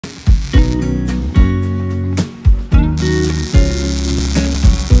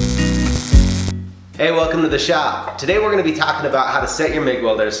welcome to the shop. Today we're going to be talking about how to set your MIG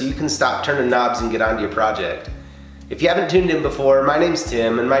welder so you can stop turning knobs and get onto your project. If you haven't tuned in before, my name's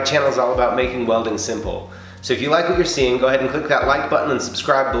Tim and my channel is all about making welding simple. So if you like what you're seeing, go ahead and click that like button and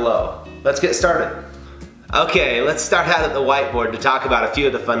subscribe below. Let's get started. Okay, let's start out at the whiteboard to talk about a few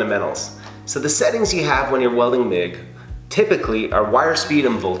of the fundamentals. So the settings you have when you're welding MIG typically are wire speed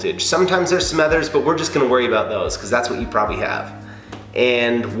and voltage. Sometimes there's some others, but we're just going to worry about those because that's what you probably have.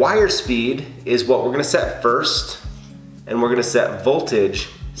 And wire speed is what we're going to set first, and we're going to set voltage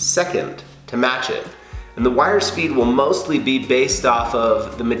second to match it. And the wire speed will mostly be based off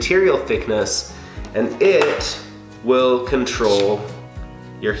of the material thickness, and it will control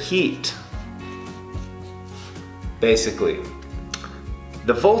your heat, basically.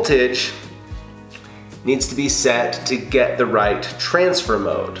 The voltage needs to be set to get the right transfer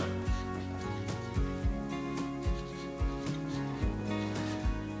mode.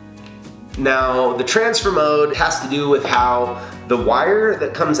 Now, the transfer mode has to do with how the wire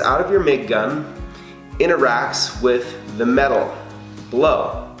that comes out of your MIG gun interacts with the metal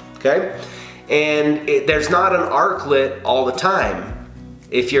below, okay? And there's not an arc lit all the time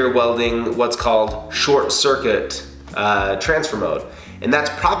if you're welding what's called short circuit transfer mode. And that's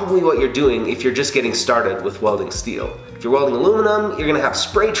probably what you're doing if you're just getting started with welding steel. If you're welding aluminum, you're gonna have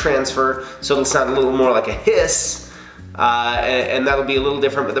spray transfer, so it'll sound a little more like a hiss, and that'll be a little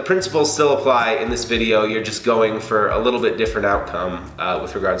different, but the principles still apply in this video. You're just going for a little bit different outcome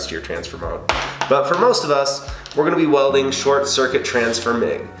with regards to your transfer mode. But for most of us, we're gonna be welding short circuit transfer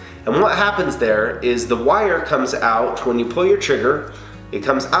MIG. And what happens there is the wire comes out when you pull your trigger, it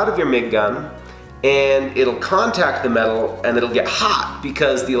comes out of your MIG gun, and it'll contact the metal and it'll get hot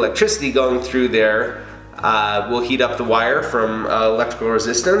because the electricity going through there will heat up the wire from electrical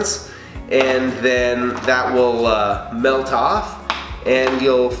resistance, and then that will melt off and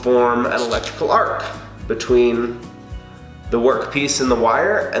you'll form an electrical arc between the workpiece and the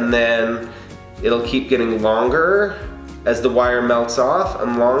wire, and then it'll keep getting longer as the wire melts off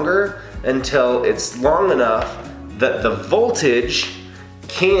and longer until it's long enough that the voltage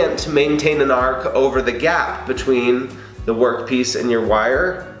can't maintain an arc over the gap between the workpiece and your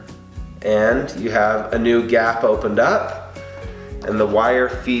wire, and you have a new gap opened up, and the wire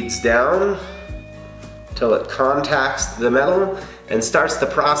feeds down till it contacts the metal and starts the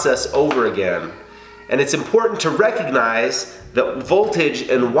process over again. And it's important to recognize that voltage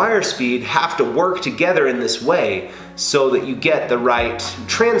and wire speed have to work together in this way so that you get the right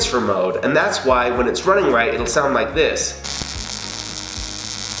transfer mode. And that's why when it's running right, it'll sound like this.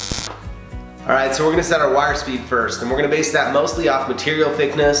 Alright, so we're going to set our wire speed first, and we're going to base that mostly off material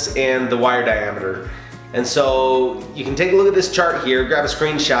thickness and the wire diameter. And so you can take a look at this chart here, grab a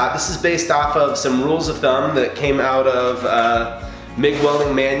screenshot. This is based off of some rules of thumb that came out of MIG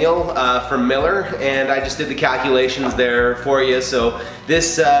Welding manual from Miller, and I just did the calculations there for you. So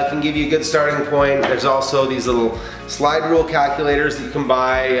this can give you a good starting point. There's also these little slide rule calculators that you can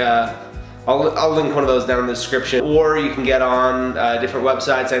buy. I'll link one of those down in the description, or you can get on different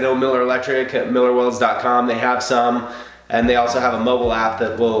websites. I know Miller Electric at millerwelds.com, they have some, and they also have a mobile app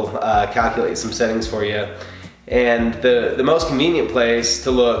that will calculate some settings for you. And the most convenient place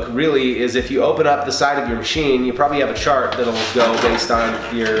to look really is if you open up the side of your machine. You probably have a chart that'll go based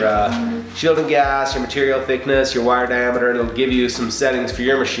on your shielding gas, your material thickness, your wire diameter, and it'll give you some settings for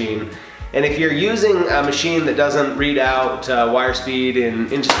your machine. And if you're using a machine that doesn't read out wire speed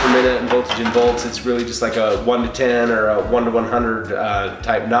in inches per minute and voltage in volts, it's really just like a 1 to 10 or a 1 to 100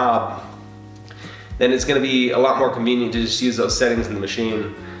 type knob, then it's going to be a lot more convenient to just use those settings in the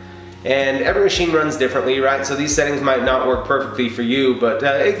machine. And every machine runs differently, right? So these settings might not work perfectly for you, but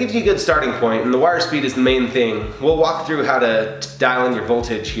it gives you a good starting point, and the wire speed is the main thing. We'll walk through how to dial in your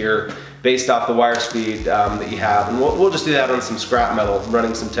voltage here based off the wire speed that you have, and we'll just do that on some scrap metal,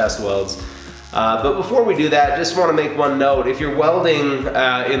 running some test welds. But before we do that, just want to make one note. If you're welding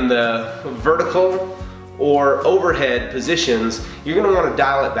in the vertical or overhead positions, you're going to want to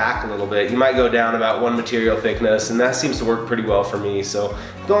dial it back a little bit. You might go down about 1 material thickness, and that seems to work pretty well for me. So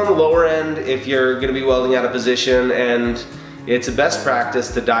go on the lower end if you're going to be welding out of position, and it's a best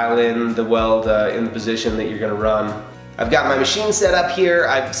practice to dial in the weld in the position that you're going to run. I've got my machine set up here.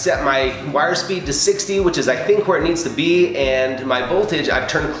 I've set my wire speed to 60, which is I think where it needs to be, and my voltage I've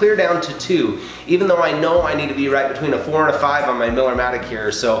turned clear down to 2, even though I know I need to be right between a 4 and a 5 on my Miller-Matic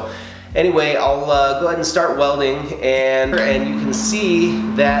here. So anyway, I'll go ahead and start welding, and you can see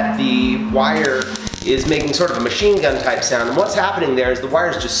that the wire is making sort of a machine gun type sound. And what's happening there is the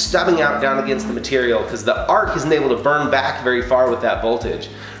wire is just stubbing out down against the material because the arc isn't able to burn back very far with that voltage.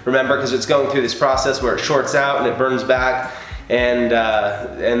 Remember, because it's going through this process where it shorts out and it burns back. and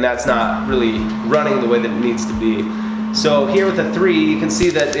that's not really running the way that it needs to be. So here with the 3, you can see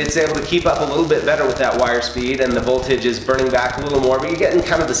that it's able to keep up a little bit better with that wire speed, and the voltage is burning back a little more, but you're getting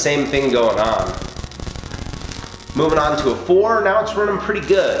kind of the same thing going on. Moving on to a 4, now it's running pretty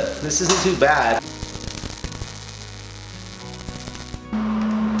good. This isn't too bad.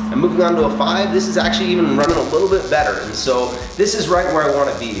 And moving on to a 5, this is actually even running a little bit better. And so this is right where I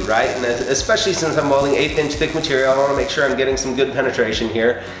want to be, right? And especially since I'm welding 1/8" thick material, I want to make sure I'm getting some good penetration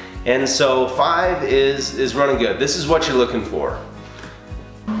here. And so 5 is running good. This is what you're looking for.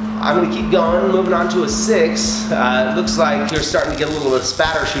 I'm going to keep going, moving on to a 6. It looks like you're starting to get a little bit of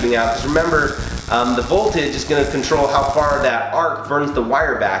spatter shooting out, because remember, the voltage is going to control how far that arc burns the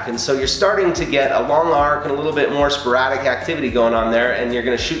wire back, and so you're starting to get a long arc and a little bit more sporadic activity going on there, and you're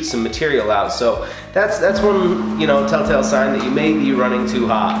going to shoot some material out. So that's one, you know, telltale sign that you may be running too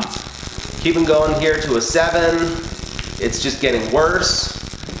hot. Keeping going here to a 7. It's just getting worse.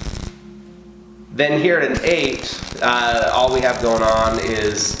 Then here at an 8, all we have going on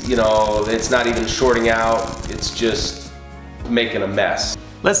is, you know, it's not even shorting out, it's just making a mess.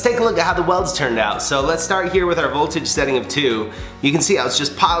 Let's take a look at how the welds turned out. So let's start here with our voltage setting of 2. You can see how it's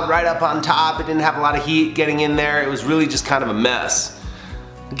just piled right up on top. It didn't have a lot of heat getting in there. It was really just kind of a mess.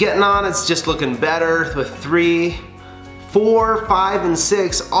 Getting on, it's just looking better with 3, 4, 5, and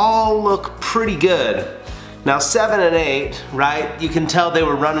 6 all look pretty good. Now 7 and 8, right, you can tell they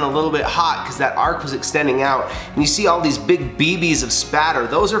were running a little bit hot because that arc was extending out. And you see all these big BBs of spatter.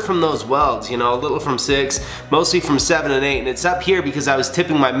 Those are from those welds, you know, a little from 6, mostly from 7 and 8. And it's up here because I was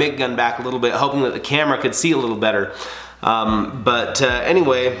tipping my MIG gun back a little bit, hoping that the camera could see a little better.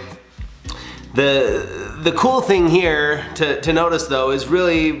 Anyway, the cool thing here to notice though is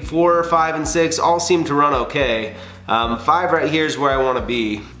really 4, 5, and 6 all seem to run okay. 5 right here is where I want to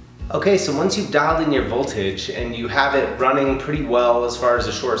be. Okay, so once you've dialed in your voltage and you have it running pretty well as far as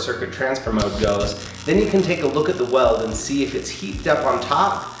the short circuit transfer mode goes, then you can take a look at the weld and see if it's heated up on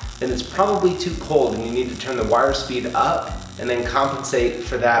top, then it's probably too cold and you need to turn the wire speed up and then compensate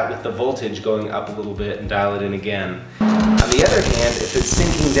for that with the voltage going up a little bit and dial it in again. On the other hand, if it's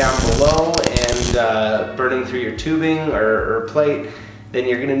sinking down below and burning through your tubing or plate, then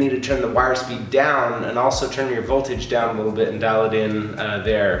you're going to need to turn the wire speed down and also turn your voltage down a little bit and dial it in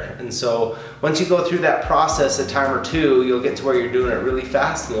there. And so once you go through that process a time or 2, you'll get to where you're doing it really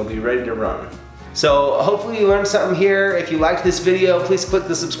fast and you'll be ready to run. So hopefully you learned something here. If you liked this video, please click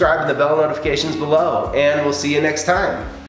the subscribe and the bell notifications below, and we'll see you next time.